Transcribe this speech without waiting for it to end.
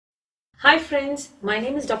Hi friends, my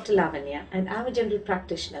name is Dr. Lavanya and I'm a general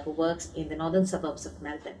practitioner who works in the northern suburbs of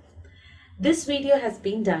Melbourne. This video has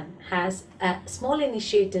been done as a small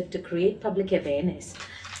initiative to create public awareness,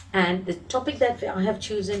 and the topic that I have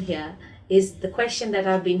chosen here is the question that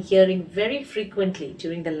I've been hearing very frequently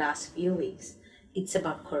during the last few weeks. It's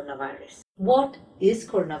about coronavirus. What is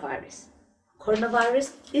coronavirus?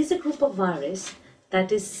 Coronavirus is a group of virus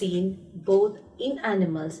that is seen both in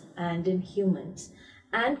animals and in humans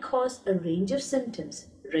and cause a range of symptoms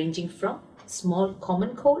ranging from small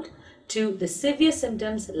common cold to the severe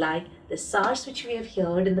symptoms like the SARS, which we have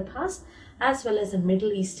heard in the past, as well as the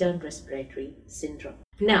Middle East Respiratory Syndrome.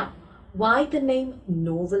 Now, why the name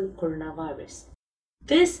novel coronavirus?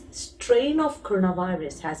 This strain of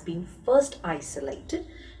coronavirus has been first isolated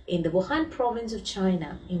in the Wuhan province of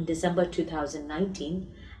China in December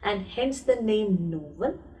 2019, and hence the name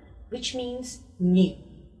novel, which means new.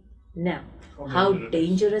 Now, how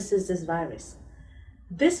dangerous is this virus?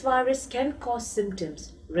 This virus can cause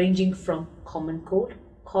symptoms ranging from common cold,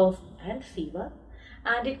 cough and fever,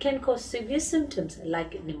 and it can cause severe symptoms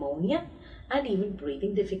like pneumonia and even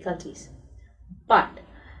breathing difficulties. But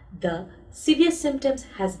the severe symptoms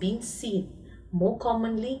has been seen more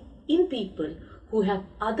commonly in people who have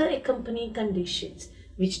other accompanying conditions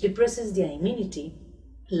which depresses their immunity,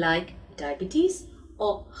 like diabetes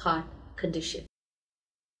or heart condition.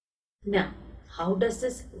 Now, how does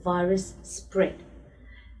this virus spread?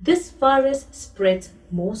 This virus spreads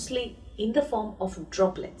mostly in the form of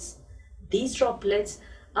droplets. These droplets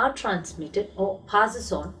are transmitted or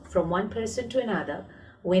passes on from one person to another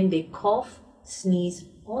when they cough, sneeze,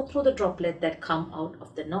 or through the droplet that come out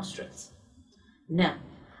of the nostrils. Now,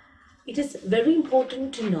 it is very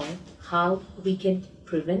important to know how we can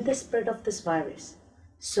prevent the spread of this virus.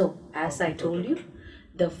 So, as I told you,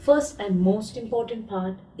 the first and most important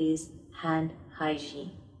part is hand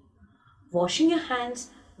hygiene. Washing your hands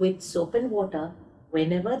with soap and water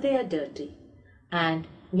whenever they are dirty, and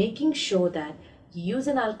making sure that you use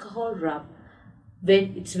an alcohol rub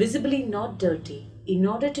when it's visibly not dirty in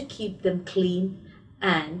order to keep them clean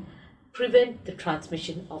and prevent the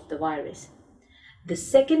transmission of the virus. The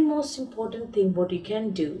second most important thing what you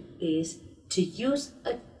can do is to use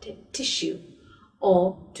a tissue,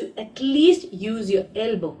 or to at least use your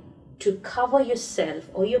elbow to cover yourself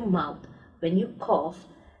or your mouth when you cough,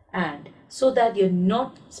 and so that you're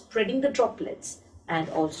not spreading the droplets, and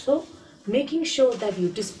also making sure that you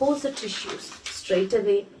dispose the tissues straight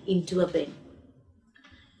away into a bin.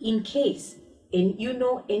 In case you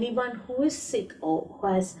know anyone who is sick or who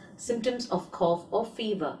has symptoms of cough or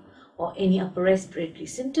fever or any upper respiratory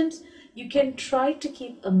symptoms, you can try to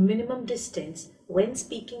keep a minimum distance when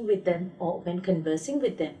speaking with them or when conversing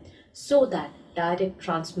with them, so that direct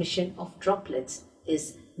transmission of droplets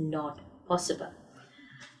is not possible.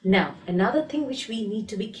 Now, another thing which we need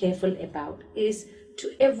to be careful about is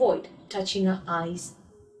to avoid touching our eyes,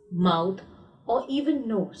 mouth, or even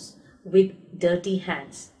nose with dirty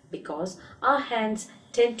hands, because our hands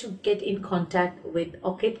tend to get in contact with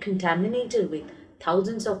or get contaminated with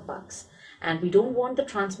thousands of bugs, and we don't want the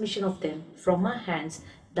transmission of them from our hands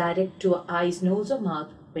direct to our eyes, nose, or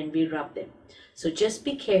mouth when we rub them. So just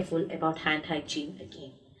be careful about hand hygiene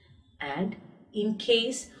again. And in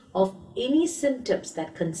case of any symptoms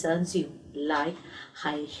that concerns you, like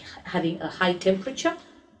having a high temperature,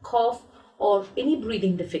 cough, or any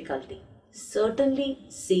breathing difficulty, certainly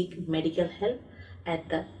seek medical help at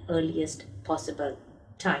the earliest possible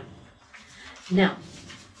time. Now,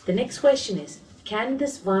 the next question is, can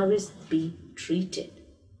this virus be treated?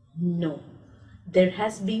 No. There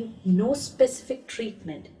has been no specific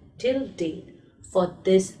treatment till date for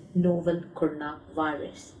this novel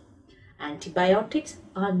coronavirus. Antibiotics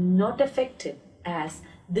are not effective as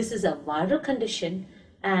this is a viral condition,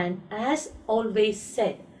 and as always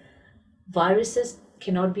said, viruses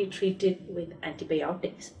cannot be treated with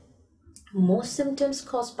antibiotics. Most symptoms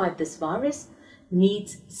caused by this virus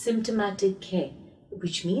needs symptomatic care,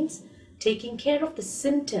 which means taking care of the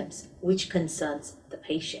symptoms which concerns the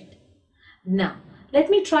patient. Now, let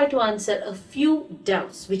me try to answer a few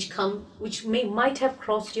doubts which might have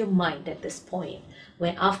crossed your mind at this point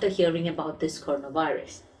when after hearing about this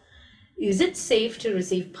coronavirus. Is it safe to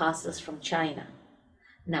receive parcels from China?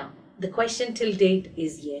 Now, the question till date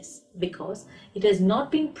is yes, because it has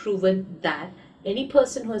not been proven that any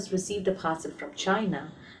person who has received a parcel from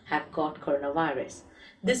China have got coronavirus.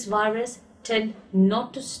 This virus tend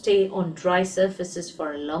not to stay on dry surfaces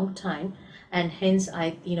for a long time, and hence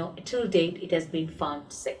till date it has been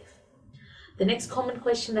found safe. The next common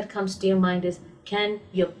question that comes to your mind is, can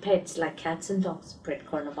your pets like cats and dogs spread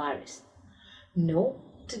coronavirus? No,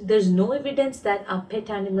 there's no evidence that our pet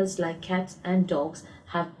animals like cats and dogs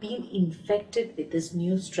have been infected with this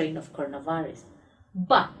new strain of coronavirus.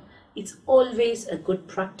 But it's always a good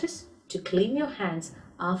practice to clean your hands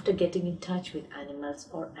after getting in touch with animals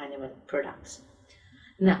or animal products.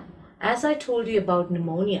 Now, as I told you about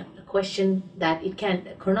pneumonia, a question that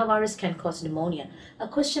coronavirus can cause pneumonia. A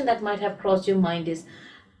question that might have crossed your mind is,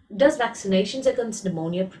 does vaccinations against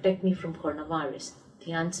pneumonia protect me from coronavirus?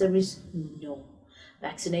 The answer is no.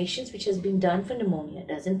 Vaccinations which has been done for pneumonia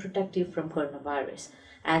doesn't protect you from coronavirus,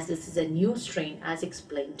 as this is a new strain as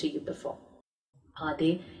explained to you before. Are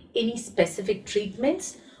there any specific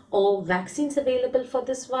treatments or vaccines available for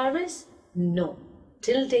this virus? No.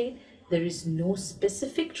 Till date, there is no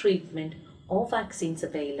specific treatment or vaccines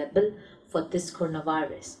available for this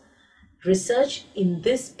coronavirus. Research in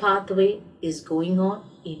this pathway is going on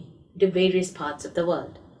in the various parts of the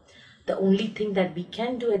world. The only thing that we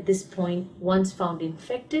can do at this point, once found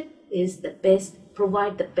infected, is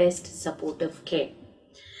provide the best supportive care.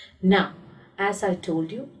 Now, as I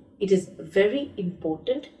told you, it is very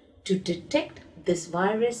important to detect this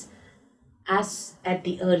virus at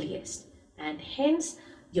the earliest, and hence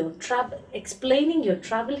explaining your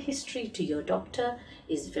travel history to your doctor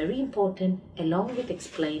is very important, along with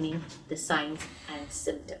explaining the signs and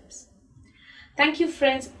symptoms. Thank you,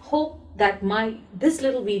 friends. Hope that this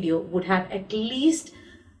little video would have at least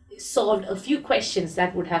solved a few questions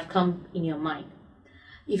that would have come in your mind.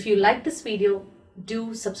 If you like this video,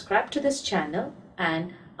 do subscribe to this channel,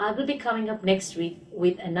 and I will be coming up next week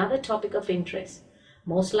with another topic of interest,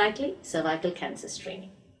 most likely cervical cancer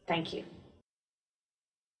screening. Thank you.